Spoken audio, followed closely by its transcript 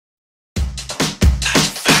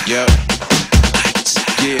Yep.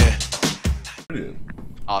 Yeah.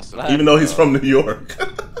 Awesome. Even though he's from New York.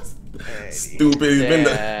 Stupid.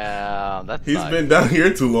 He's been down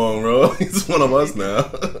here too long, bro. He's one of us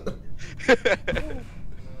now.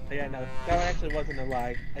 Yeah, no, that actually wasn't a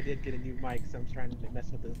lie. I did get a new mic, so I'm trying to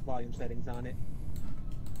mess with the volume settings on it.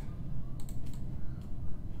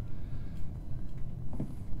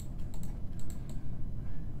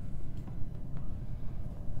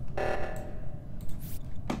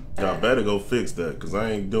 Y'all better go fix that, cause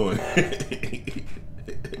I ain't doing it.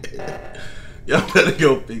 Y'all better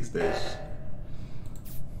go fix that shit.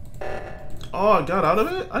 Oh, I got out of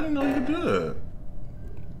it? I didn't know you could do that.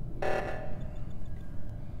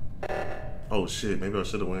 Oh shit, maybe I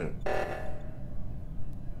should've went.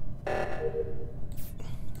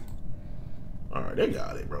 Alright, they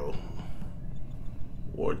got it, bro.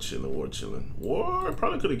 War chillin', war chillin'. War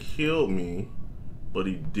probably could've killed me, but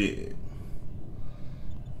he didn't.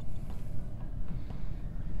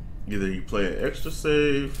 Either he playing extra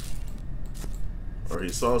safe, or he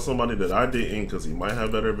saw somebody that I didn't because he might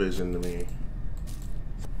have better vision than me.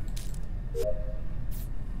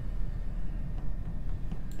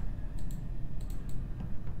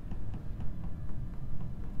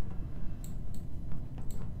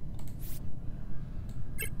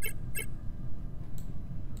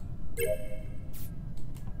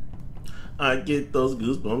 I get those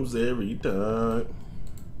goosebumps every time.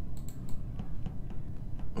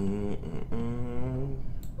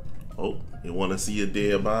 Oh, you want to see a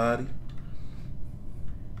dead body?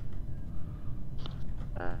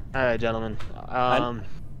 All right, gentlemen. I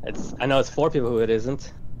know it's 4 people who it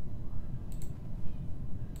isn't.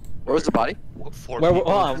 Where was the body?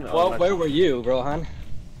 Where were you, Rohan?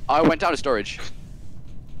 I went down to storage.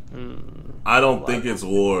 I don't think it's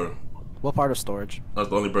War. What part of storage? That's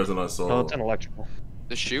the only person I saw. No, it's an electrical.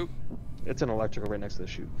 The chute? It's an electrical right next to the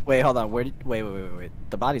chute. Wait, hold on. Where did? Wait.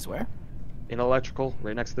 The body's where? In electrical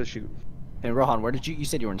right next to the chute. And Rohan, where did you? You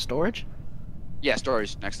said you were in storage? Yeah,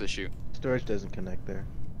 storage next to the chute. Storage doesn't connect there.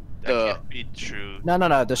 That can't be true. No.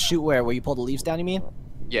 The chute where you pull the leaves down? You mean?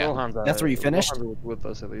 Yeah. Rohan's, That's where you finished? Rohan's with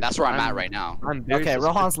us at least. That's where I'm at right now. Okay,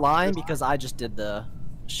 Rohan's lying because I just did the.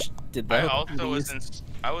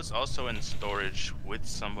 I was also in storage with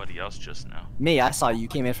somebody else just now. Me, I saw you. You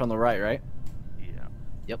came in from the right? Yeah.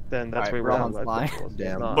 Yep. Then that's All right, where Rohan's lying.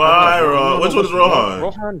 Damn. Bye, Rohan. Which one is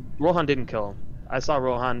Rohan? Rohan didn't kill him. I saw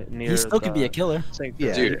Rohan near. He still could be a killer.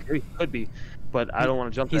 Yeah. Dude. He could be, but I don't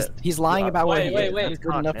want to jump that. He's lying about where he is. Wait. That's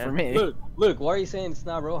good enough for me. Luke, why are you saying it's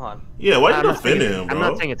not Rohan? Yeah, why I'm you not saying defending him, bro? I'm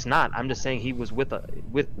not saying it's not. I'm just saying he was with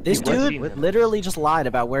This he was dude with him. literally just lied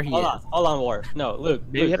about where he is. Hold on, War. No, Luke.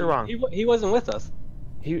 Maybe you hit it wrong. He wasn't with us.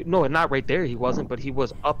 No, not right there. He wasn't, but he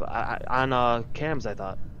was up on cams. I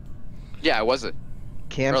thought. Yeah, I wasn't.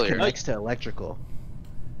 Cam's Earlier. connects to electrical.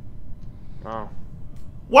 Oh.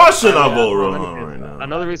 Why should I vote Rohan right now?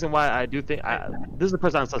 Another reason why I do think this is the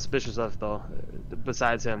person I'm suspicious of, though,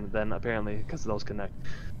 besides him, then apparently because those connect,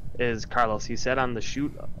 is Carlos. He sat on the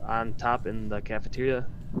chute on top in the cafeteria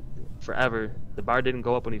forever. The bar didn't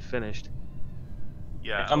go up when he finished.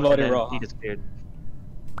 Yeah. I'm voting He Rohan. disappeared.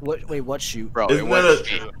 Wait, what shoot? Bro, Isn't it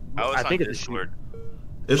that was. I think it's a shoot.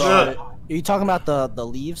 It's not. Are you talking about the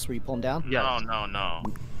leaves where you pull them down? Yeah. No.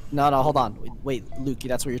 No, hold on. Wait, Luke,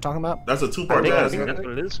 that's what you're talking about? That's a I two-part think task. that's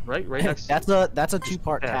what it is, right? Right next. That's a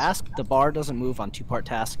two-part task. The bar doesn't move on two-part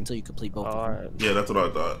tasks until you complete both of them. Alright. Yeah, that's what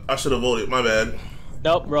I thought. I should have voted. My bad.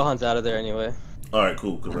 Nope, Rohan's out of there anyway. All right,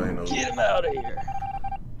 cool. Cause I ain't know. Get him out of here.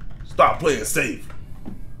 Stop playing safe.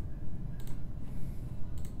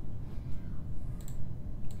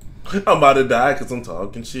 I'm about to die because I'm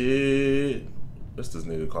talking shit. That's this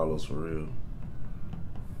nigga Carlos for real.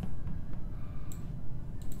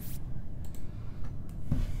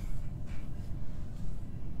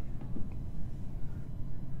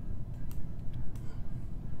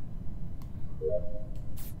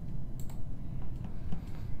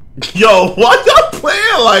 Yo, why y'all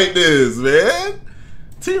playing like this, man?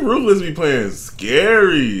 Team Ruthless be playing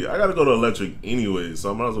scary. I gotta go to electric anyway,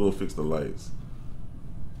 so I might as well go fix the lights.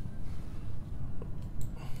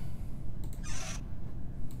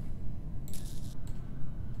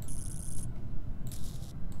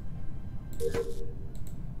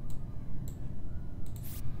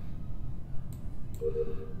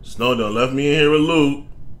 Snow done left me in here with Luke.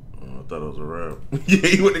 Oh, I thought it was a wrap. Yeah,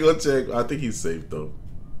 he went to go check. I think he's safe though.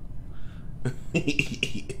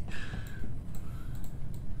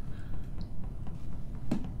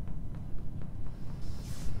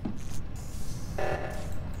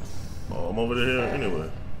 Oh, I'm over there anyway.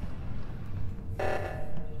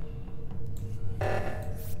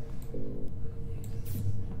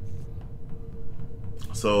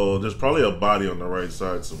 So there's probably a body on the right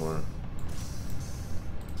side somewhere.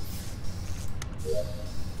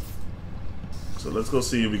 So let's go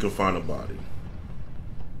see if we can find a body.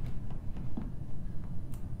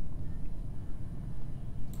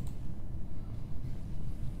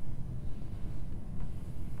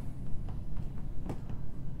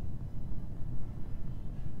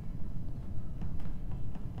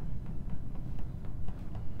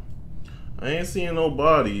 I ain't seeing no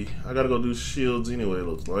body. I gotta go do shields anyway, it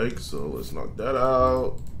looks like. So let's knock that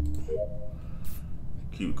out.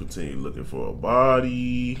 Continue looking for a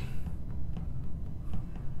body.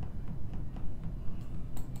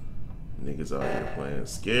 Niggas out here playing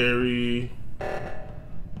scary.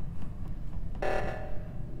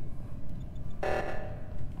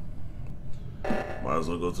 Might as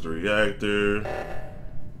well go to the reactor.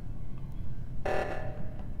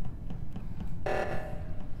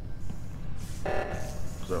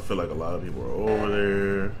 Cause I feel like a lot of people are over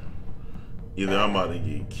there. Either I'm about to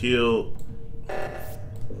get killed.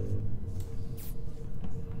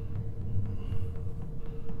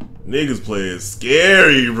 Niggas playing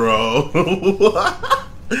scary, bro.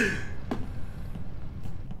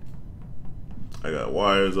 I got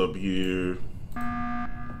wires up here.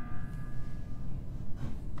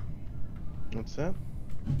 What's that?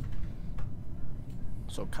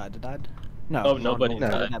 So Kaida died? No. Oh, nobody no,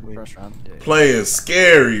 died. didn't have the first round. Yeah. Playing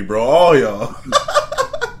scary, bro. All y'all.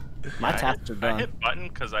 My tasks are I done. hit button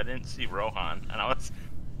because I didn't see Rohan, and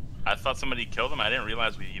I thought somebody killed him. I didn't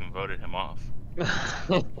realize we even voted him off.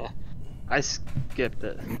 I skipped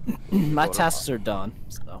it. My tasks are done.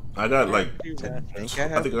 So I got like, I think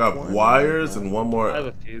I got one. wires and one more. I have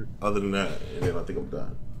a few. Other than that, and then I think I'm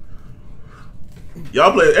done.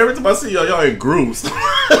 Y'all play every time I see y'all, y'all in groups.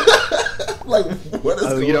 Like, what is Oh,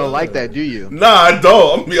 going you don't on? like that, do you? Nah, I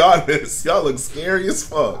don't. I'm gonna be honest. Y'all look scary as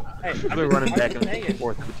fuck. Hey, I've been running back and saying,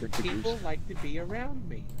 forth with your people like to be around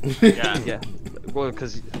me. Yeah. Yeah, well,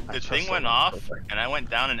 because The thing went off, and I went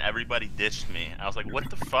down, and everybody ditched me. I was like, "What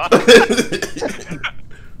the fuck?"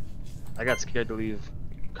 I got scared to leave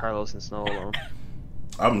Carlos and Snow alone.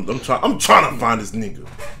 I'm trying to find this nigga.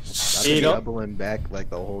 I've You been know- doubling back like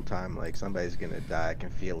the whole time. Like somebody's gonna die. I can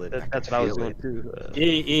feel it. That's what I was doing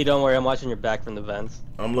too. Don't worry, I'm watching your back from the vents.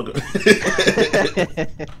 I'm looking.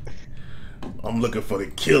 I'm looking for the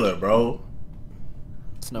killer, bro.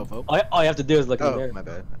 Snow vote. All you have to do is look in the Oh, mirror. my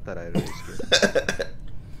bad. I thought I had already skipped.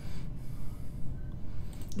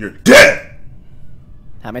 You're dead.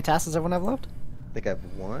 How many tasks does everyone have left? I think I have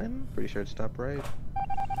one. Pretty sure it's top right.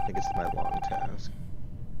 I think it's my long task.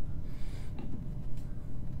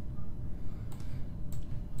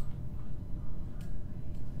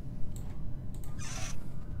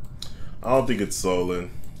 I don't think it's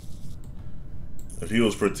Solon. If he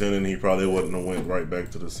was pretending, he probably wouldn't have went right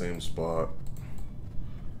back to the same spot.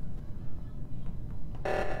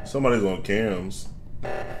 Somebody's on cams.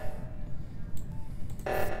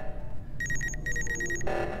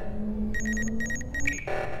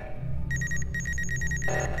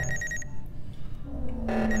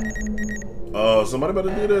 Somebody better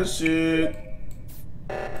do that shit.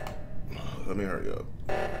 Let me hurry up.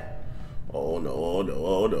 Oh no, oh no,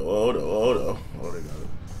 oh no, oh no, oh no. Oh, they got it.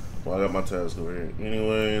 Well, I got my task over here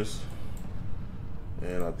anyways.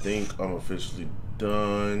 And I think I'm officially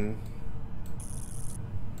done.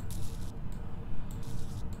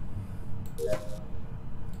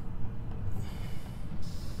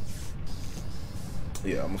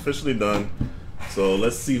 Yeah, I'm officially done. So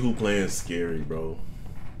let's see who playing scary, bro.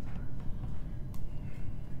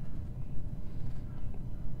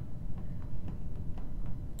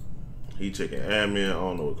 He checking admin. I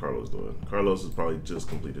don't know what Carlos doing. Carlos has probably just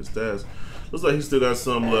completed his task. Looks like he still got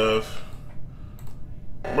some left.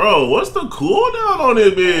 Bro, what's the cooldown on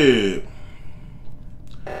it, bid?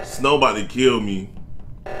 Snow about to kill me.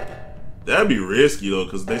 That'd be risky though,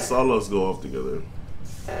 cause they saw us go off together.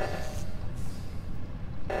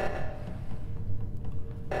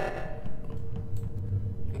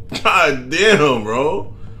 God damn,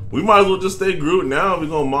 bro. We might as well just stay grouped now. We're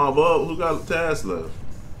gonna mob up. Who got tasks left?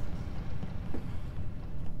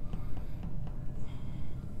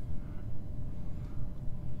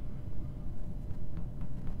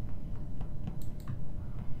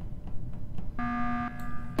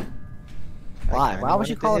 Why? kinda Why would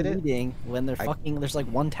you wanted to call a hit it. meeting when they're fucking? There's like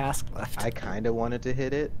one task left. I kind of wanted to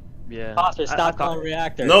hit it. Yeah. Foster, I stop thought- calling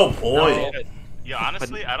reactor. No point. Yeah,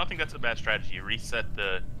 honestly, I don't think that's a bad strategy. You reset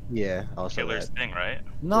the Yeah, also killer's that. thing, right?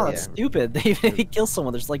 No, that's Yeah. stupid. If he kills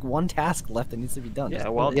someone, there's like one task left that needs to be done. Yeah, Just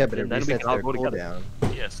well, kill Yeah, it. but it and then we resets can all their go together.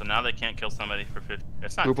 cooldown. Yeah, so now they can't kill somebody for 50.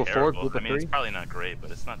 It's not Group of four, terrible. group I of mean, it's three? probably not great,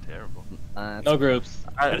 but it's not terrible. No groups.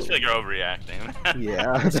 I just feel like you're overreacting.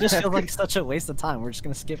 Yeah. It just feels like such a waste of time. We're just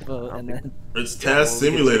gonna skip and then. It's Yeah, Task well, we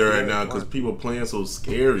can Simulator take right it now if because you people playing so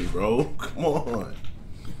scary, bro. Come on.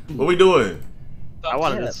 What we doing? I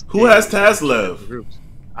wanted Yeah. this. Who has tasks left? Groups.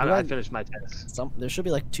 Right. I finished my tasks. There should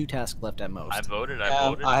be like 2 tasks left at most. I voted. I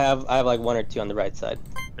Um, voted. I have like 1 or 2 on the right side.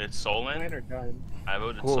 It's Solon. Mine are done. I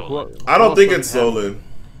voted Who Solon. I don't else think doesn't it's have- Solon,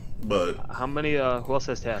 but How many? Who else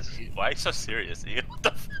has tasks? Why are you so serious? Ian? What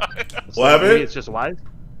the fuck? So What happened? maybe it's just wise.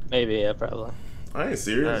 Maybe, yeah, probably. I ain't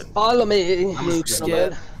serious. Follow me. Luke,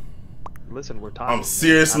 skip. Listen, we're talking. I'm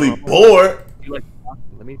seriously I don't know. bored. You like to talk?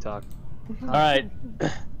 Let me talk. All right,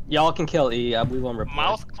 y'all can kill E. We won't report.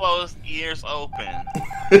 Mouth closed, ears open.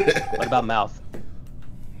 What about mouth?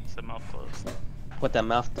 Said mouth closed. What that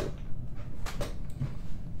mouth do?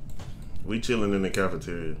 We chilling in the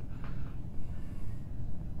cafeteria.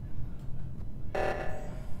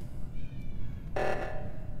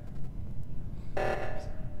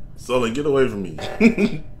 Solon, get away from me.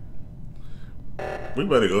 We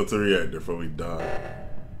better go to the reactor before we die.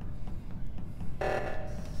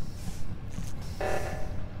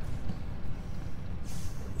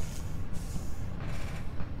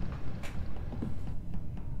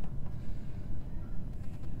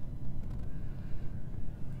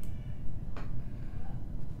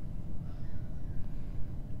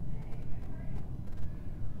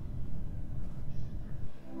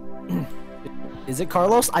 Is it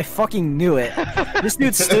Carlos? I fucking knew it. This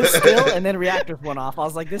dude stood still and then reactors went off. I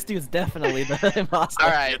was like, this dude's definitely the imposter. All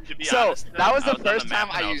Yeah, right. to be So honest, that was I the on first map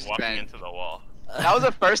time and I was used walking vent. into the wall. That was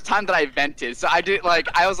the first time that I vented. So I did like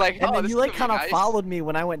I was like, And oh, then this you is like gonna kind be of nice. followed me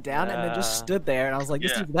when I went down and then just stood there and I was like,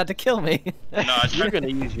 this Yeah. dude's about to kill me. No, I You're tried, gonna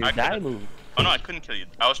use your I die could've- move. Oh no, I couldn't kill you.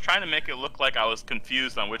 I was trying to make it look like I was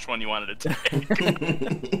confused on which one you wanted to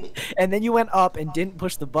take. And then you went up and didn't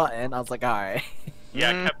push the button. I was like, all right.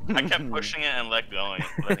 Yeah, I kept pushing it and letting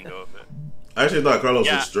go of it. I actually thought Carlos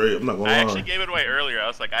Yeah. was straight. I'm not gonna I lie. actually gave it away earlier. I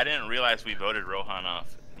was like, I didn't realize we voted Rohan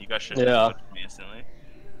off. You guys should have Yeah. voted me instantly.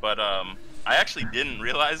 But I actually didn't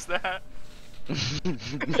realize that.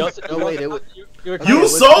 No, wait, it was, You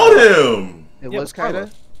sold him. it Yeah, was Carlos.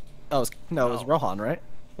 Kaida? Oh, it was Rohan, right?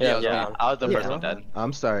 Yeah, Yeah, I was the Yeah. first one dead.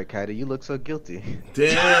 I'm sorry, Kaida. You look so guilty.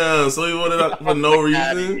 Damn. So he voted out for no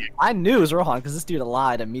reason. I knew it was Rohan because this dude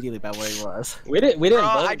lied immediately about where he was. We didn't Bro,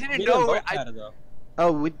 vote. I didn't we know Didn't where vote Kaida, though.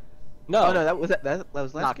 Oh, we. No, Oh no, that was Nah,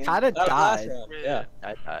 last game. Kaida that was last died. round. Yeah.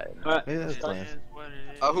 I Maybe that was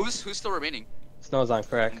last. Who's still remaining? Snow's on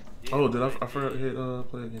crack. Oh, did I forgot to hit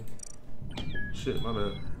play again? Shit, my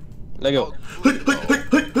bad. Let go.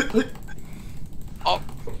 Oh,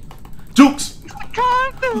 Jukes.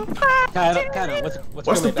 Kaida, what's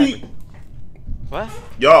Watch your the way feet. back? what?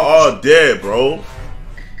 Y'all all dead, bro.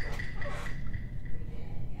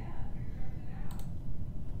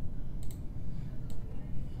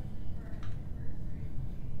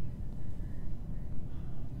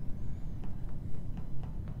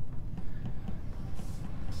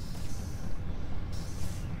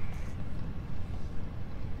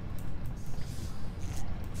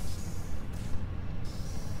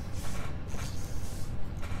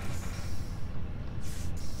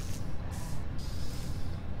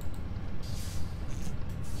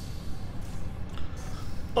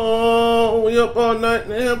 Oh, we up all night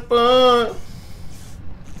to have fun.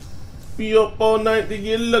 We up all night to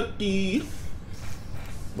get lucky.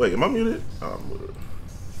 Wait, am I muted? Oh, I'm muted.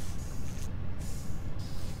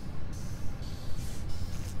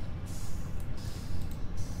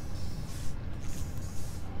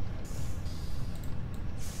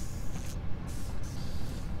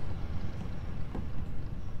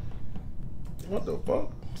 What the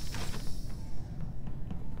fuck?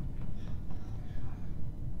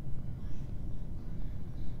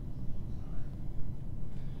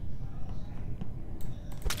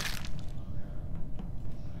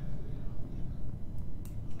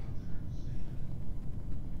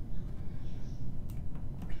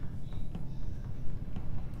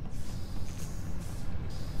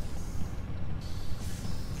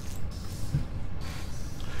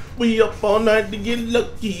 We up all night to get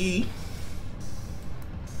lucky.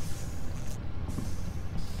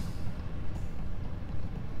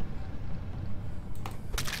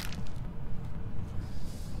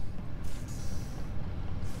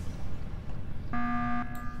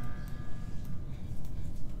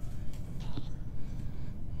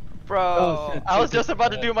 Bro, I was just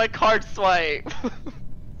about to do my card swipe.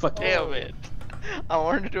 Fuck Damn it. I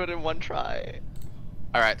wanted to do it in one try.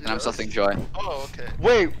 All right, then I'm still thinking Joy. Oh, okay.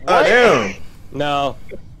 Wait, what? Oh damn! No.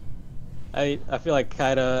 I feel like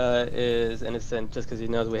Kaida is innocent just because he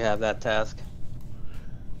knows we have that task.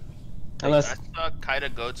 Unless I saw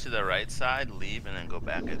Kaida go to the right side, leave, and then go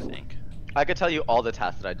back, I think. I could tell you all the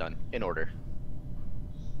tasks that I've done in order.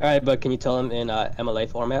 Alright, but can you tell him in MLA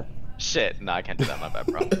format? Shit, no, I can't do that. My bad,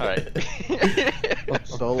 bro. All right.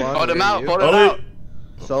 Solon, Vote him where are out. you? Vote him Oh, out.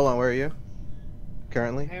 Solon, where are you?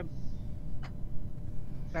 Currently? I am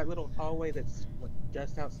that little hallway that's what,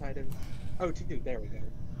 just outside of. Oh, two. There we go.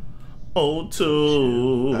 Oh,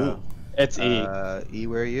 two. It's E. E,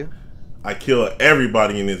 where are you? I kill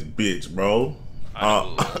everybody in this bitch, bro. I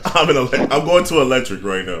I'm going to electric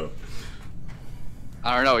right now.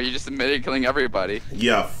 I don't know. You just admitted killing everybody.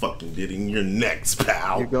 Yeah, I fucking did it. You're next,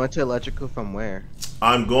 pal. You're going to electrical from where?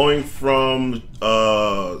 I'm going from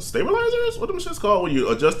stabilizers. What them shit's called when you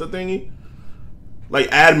adjust the thingy? Like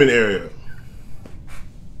admin area.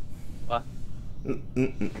 What?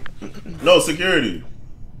 No security.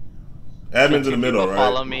 Admin's in the middle, right?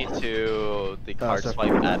 Follow me to the card so swipe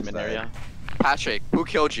from admin outside. area. Patrick, who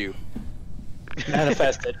killed you?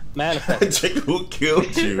 Manifested. Manifested. Check who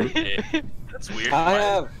killed you. Hey, that's weird. I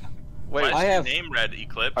have. Wait, Why is I your have. name red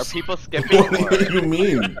Eclipse? are people skipping? What do Or... you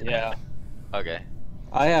mean? Yeah. Okay.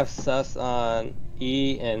 I have sus on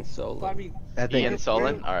E and Well, I Solo. mean, I think Ian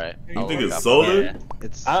Solon. All right. You You I'll think look it's up. solar? Yeah.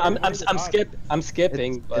 it's I'm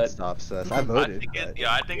skipping, but it's off sus. I I voted. think but-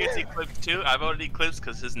 I think it's Eclipse too. I voted Eclipse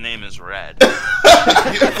because his name is red.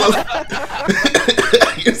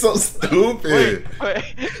 You're so stupid. Wait,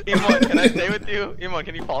 Imon, can I stay with you? Imon,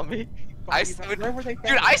 can you follow me? where were they?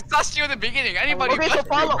 Dude, I sussed you in the beginning. Anybody Okay, so but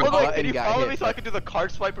follow. you, Wait, bro. wait, can you Got follow hit. me so I can do the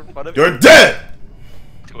card swipe in front of you? You're dead.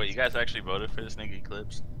 Wait, you guys actually voted for this nigga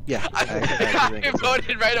Eclipse? Yeah. I think it's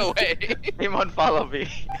voted right away. Imon, follow me.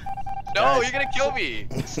 No, you're gonna kill me.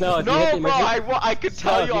 Snow, if you hit No, the bro, emergency- I could Snow,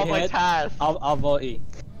 tell if you all my hit, tasks. I'll vote E.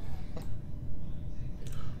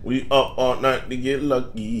 We up all night to get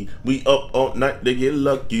lucky. We up all night to get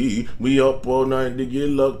lucky. We up all night to get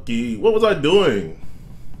lucky. What was I doing?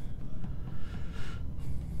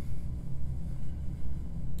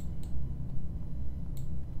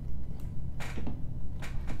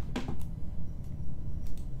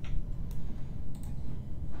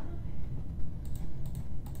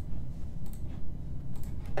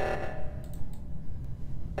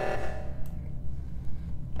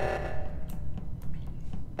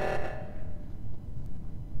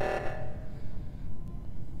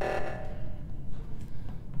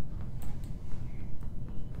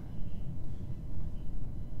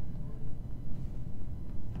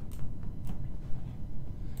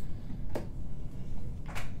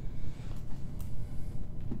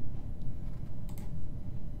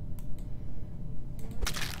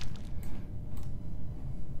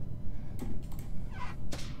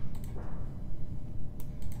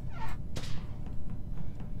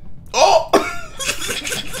 Oh!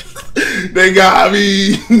 They got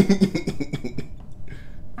me.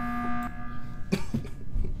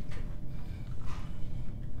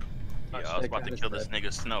 Yeah, I was about to kill this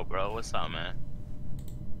nigga Snow, bro. What's up, man?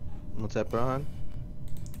 What's up, Rohan?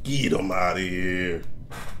 Get him out of here.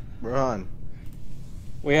 Rohan,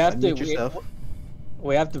 We have to. unmute yourself.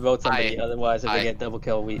 We have to vote somebody, otherwise if I- we get double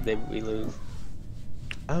kill, we lose.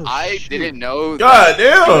 Oh, I shoot. didn't know God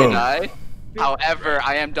that Joey damn. died. However,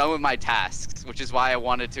 I am done with my tasks, which is why I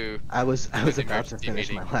wanted to. I was the about to emergency finish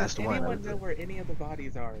meeting. my last Does one. anyone know where any of the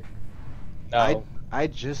bodies are? No. I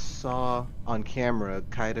just saw on camera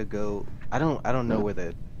Kaida go. I don't know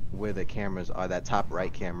where the cameras are. That top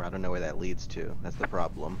right camera. I don't know where that leads to. That's the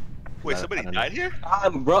problem. Wait, I somebody don't know. died here?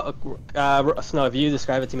 Snow, if you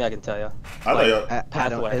describe it to me, I can tell you. I thought y'all- I don't.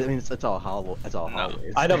 Pathway. I mean, it's all hollow. It's all No.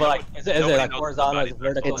 hallways. I know, but like, is it Nobody like knows horizontal, about is it it.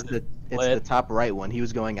 vertical? It's is the it it's the split? top right one. He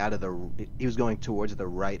was going towards the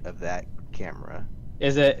right of that camera.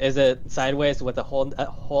 Is it sideways with a hole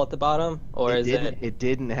at the bottom, or is it? It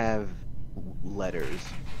didn't have letters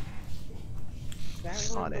That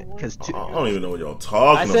one, on the it one- because I don't even know what y'all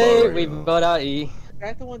talking I about. say right we now. vote out E. Is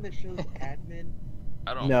that the one that shows admin?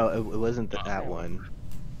 I don't. no, it wasn't that one.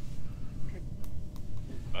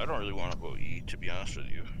 I don't really want to vote E, to be honest with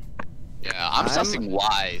you. Yeah, I'm sussing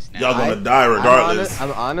wise now. Y'all gonna die regardless.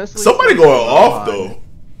 I'm honestly Somebody sussing going off Rohan. though.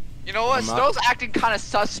 You know what? I'm not- Snow's acting kind of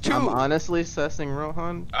sus too. I'm honestly sussing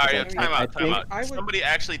Rohan. All right, I time mean, out, time think- out. I would- Somebody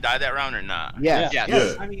actually died that round or not? Yeah. Yeah.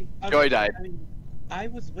 Yeah. I mean, Joey died. I mean, I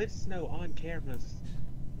was with Snow on cameras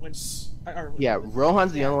when. Yeah,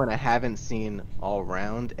 Rohan's the only one I haven't seen all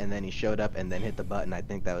round, and then he showed up and then hit the button. I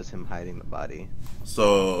think that was him hiding the body.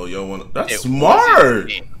 So y'all want? That's It smart. wasn't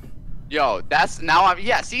me. Yo, that's now I'm.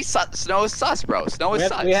 Yeah, see, Snow is sus, bro. Snow is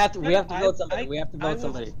sus. We have to vote somebody. We have to vote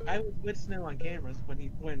somebody. I was with Snow on cameras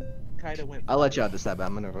when Kaido went. I'll let y'all decide, but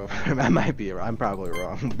I'm gonna vote for him. I might be. I'm probably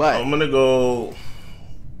wrong, but I'm gonna go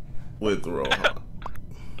with Rohan.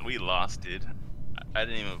 We lost, dude. I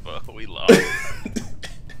didn't even vote. We lost.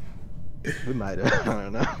 we might have. I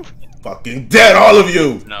don't know. Fucking dead, all of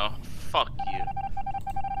you. No, fuck you.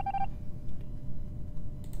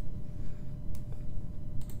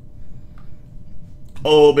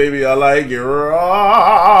 Oh, baby, I like it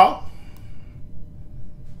raw.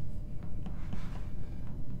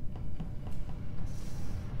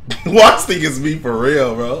 Watch think it's me for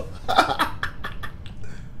real, bro.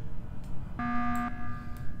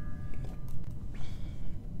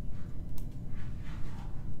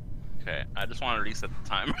 Okay, I just want to reset the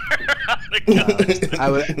timer. I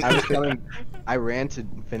was telling. I ran to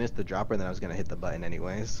finish the dropper, and then I was gonna hit the button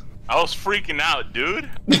anyways. I was freaking out, dude.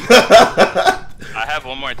 I have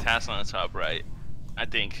one more task on the top right. I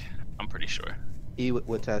think. I'm pretty sure. E,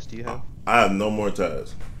 what task do you have? I have no more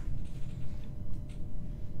tasks.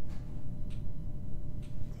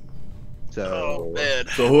 So,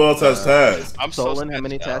 So who else has tasks? I'm so Solon, how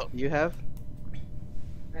many sketched tasks out. do you have?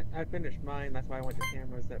 I finished mine. That's why I went to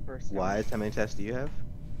cameras that first time. Wise, how many tasks do you have?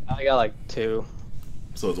 I got like 2.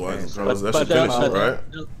 So it's Wise and But- Carlos. That but should they're- finish it, but- right?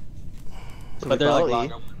 So But we they're like follow E.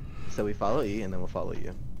 longer. So we follow E, and then we'll follow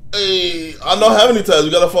you. Hey, I don't have any tasks.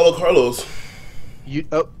 We gotta follow Carlos. You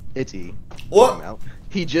it's E. What? I'm out.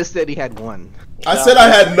 He just said he had 1. I said I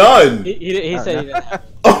had none. He said he didn't have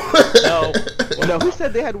No. No, who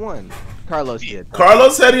said they had 1? Carlos did.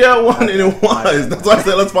 Carlos said he had 1 and it was. That's why I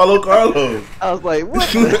said let's follow Carlos. I was like,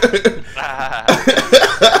 what?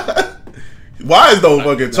 Wise don't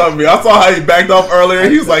fucking chug me. I saw how he backed off earlier.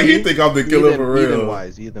 He's like, he think I'm the killer for real. Ethan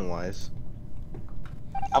Wise. Ethan Wise.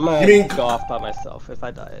 I'm gonna You mean- go off by myself. If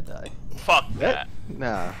I die, I die. Fuck that.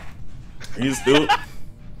 Nah. He's still.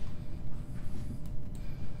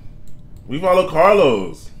 We follow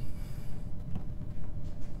Carlos.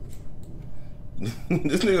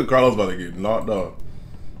 This nigga Carlos about to get knocked off.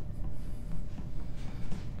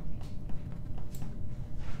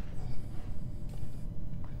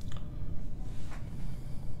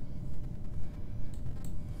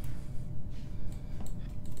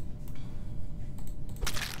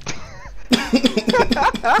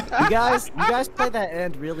 You guys played that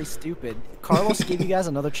end really stupid. Carlos gave you guys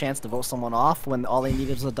another chance to vote someone off when all they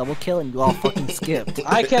needed was a double kill, and you all fucking skipped.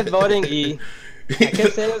 I kept voting E. I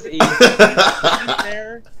kept saying it was E.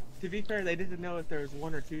 To be fair, they didn't know if there was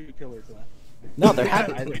 1 or 2 killers left. No,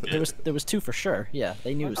 there was 2 for sure. Yeah,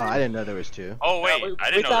 they knew it was Oh, 2. I didn't know there was 2. Oh wait,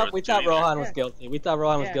 I didn't know. We thought Rohan was guilty. We thought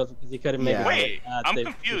Rohan was guilty because he couldn't make Yeah. it. Wait, I'm safe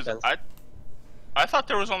confused. defense. I thought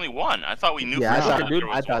there was only 1. I thought we knew Yeah, for I sure thought- that there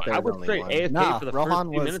I was thought there I one. was was only straight 1. AFK Nah, for the Rohan first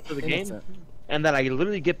few was minutes of the game, innocent. and then I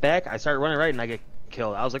literally get back, I start running right, and I get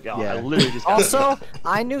killed. I was like, oh, Yeah. I literally just got Also,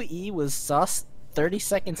 I knew E was sus 30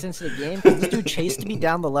 seconds into the game because this dude chased me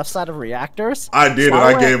down the left side of reactors. I did, So and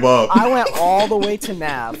I gave up. I went all the way to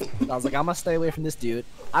Nav. I was like, I'm gonna stay away from this dude.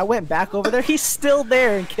 I went back over there. He's still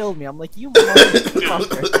there and killed me. I'm like, you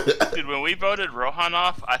motherfucker. Dude, when we voted Rohan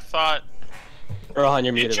off, I thought. Rohan,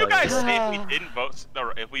 you're Did muted. you already. guys say if we didn't vote,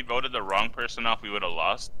 if we voted the wrong person off, we would have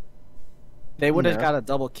lost? They would have No. got a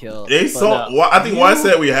double kill. They but saw. no. I think Wise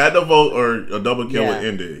said we had to vote or a double kill would Yeah.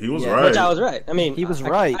 end it. He was Yeah. right. Which I was right. I mean, he was I-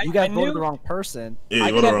 right. I- You guys I voted knew- the wrong person. Yeah, I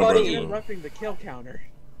you voted kept the wrong voting person. Interrupting the kill counter.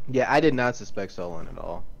 Yeah, I did not suspect Solon at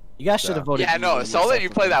all. You guys should have voted. Yeah, no, E Solon, you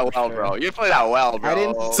yourself played that for well, sure. bro. You played that well, bro. I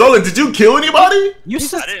didn't- Solon, did you kill anybody? You I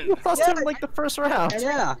sussed didn't. you sussed him like the first round.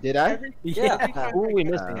 Yeah. Did I? Yeah. Who are we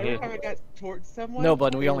missing Every here? time I got towards someone. No,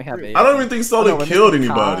 but we only have 8. I don't even think Solon killed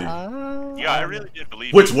anybody. Yeah, I really did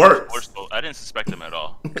believe. Which he was works. forceful. I didn't suspect him at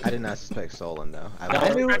all. I did not suspect Solon though.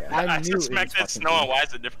 I knew it I was suspected fucking Snow and E.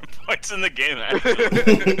 Wise at different points in the game.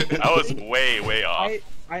 Actually, I was way off.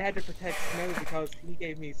 I had to protect Snow because he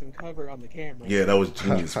gave me some cover on the camera. Yeah, that was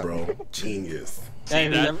genius, bro. Genius. See,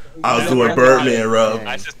 And that- never- I was never doing had Birdman that. rub.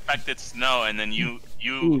 I suspected Snow, and then you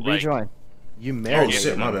Ooh, like, rejoin. You Oh marinated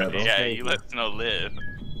shit, my me, bad, bro. yeah, you let Snow live.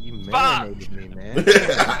 You marinated me, man.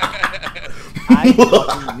 I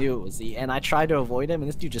fucking knew it was E, and I tried to avoid him, and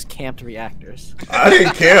this dude just camped reactors. I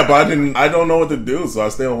didn't camp. I don't know what to do, so I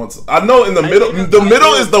stay on one side. I know in the middle. The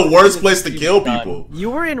middle is the worst place to kill people. You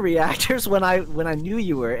were in reactors when I knew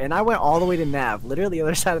you were, and I went all the way to Nav, literally the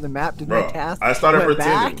other side of the map, did Bro, my task. I started went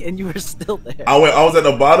pretending. back, and you were still there. I was at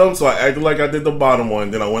the bottom, so I acted like I did the bottom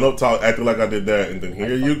one. Then I went up top, acted like I did that, and then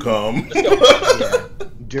here you come.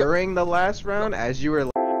 During the last round, as you were